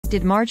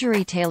Did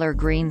Marjorie Taylor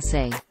Greene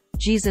say,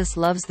 "Jesus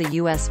loves the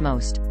U.S.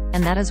 most,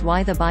 and that is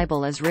why the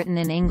Bible is written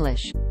in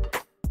English"?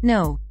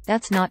 No,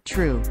 that's not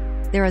true.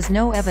 There is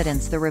no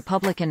evidence the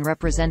Republican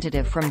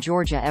representative from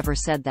Georgia ever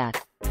said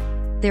that.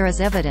 There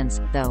is evidence,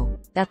 though,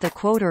 that the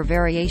quote or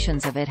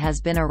variations of it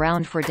has been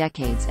around for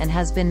decades and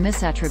has been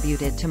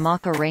misattributed to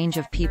mock a range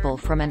of people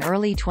from an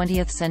early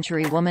 20th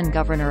century woman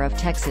governor of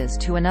Texas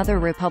to another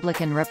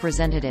Republican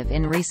representative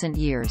in recent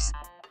years.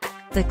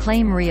 The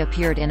claim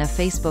reappeared in a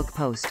Facebook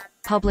post,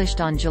 published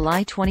on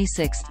July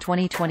 26,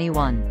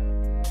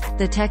 2021.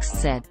 The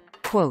text said,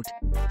 quote,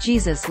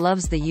 "Jesus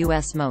loves the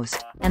U.S.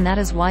 most, and that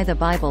is why the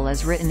Bible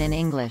is written in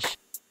English.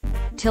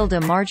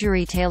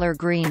 Marjorie Taylor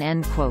Greene."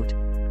 End quote.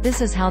 This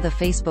is how the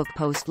Facebook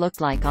post looked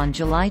like on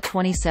July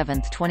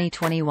 27,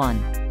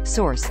 2021.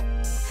 Source: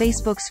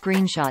 Facebook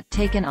screenshot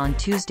taken on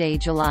Tuesday,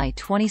 July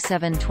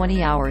 27,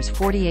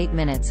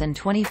 20:48 and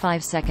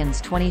 25 seconds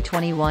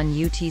 2021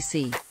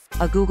 UTC.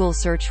 A Google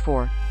search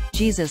for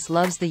 "Jesus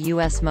loves the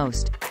U.S.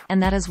 most,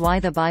 and that is why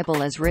the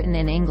Bible is written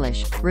in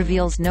English"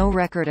 reveals no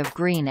record of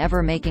Greene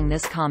ever making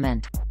this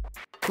comment.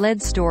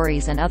 Lead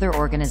Stories and other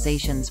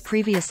organizations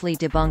previously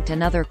debunked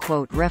another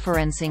quote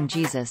referencing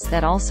Jesus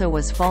that also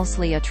was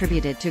falsely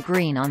attributed to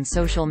Greene on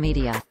social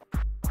media.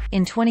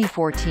 In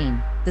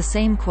 2014, the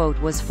same quote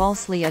was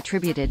falsely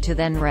attributed to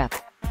then Rep.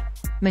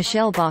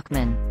 Michelle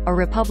Bachmann, a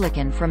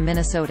Republican from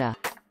Minnesota.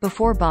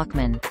 Before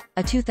Bachmann,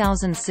 a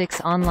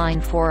 2006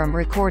 online forum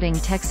recording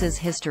Texas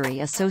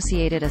history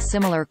associated a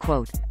similar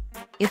quote.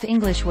 "If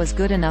English was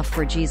good enough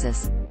for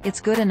Jesus,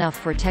 it's good enough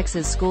for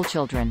Texas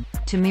schoolchildren,"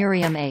 to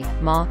Miriam A.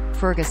 Ma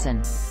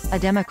Ferguson, a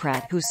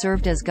Democrat who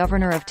served as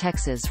governor of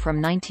Texas from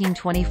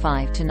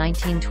 1925 to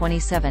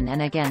 1927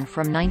 and again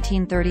from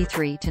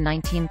 1933 to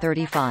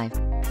 1935.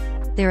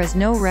 There is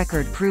no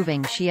record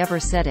proving she ever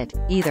said it,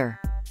 either.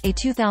 A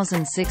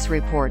 2006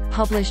 report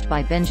published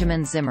by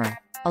Benjamin Zimmer,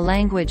 a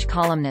language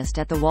columnist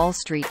at The Wall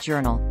Street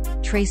Journal,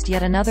 traced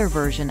yet another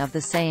version of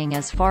the saying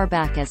as far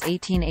back as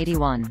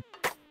 1881.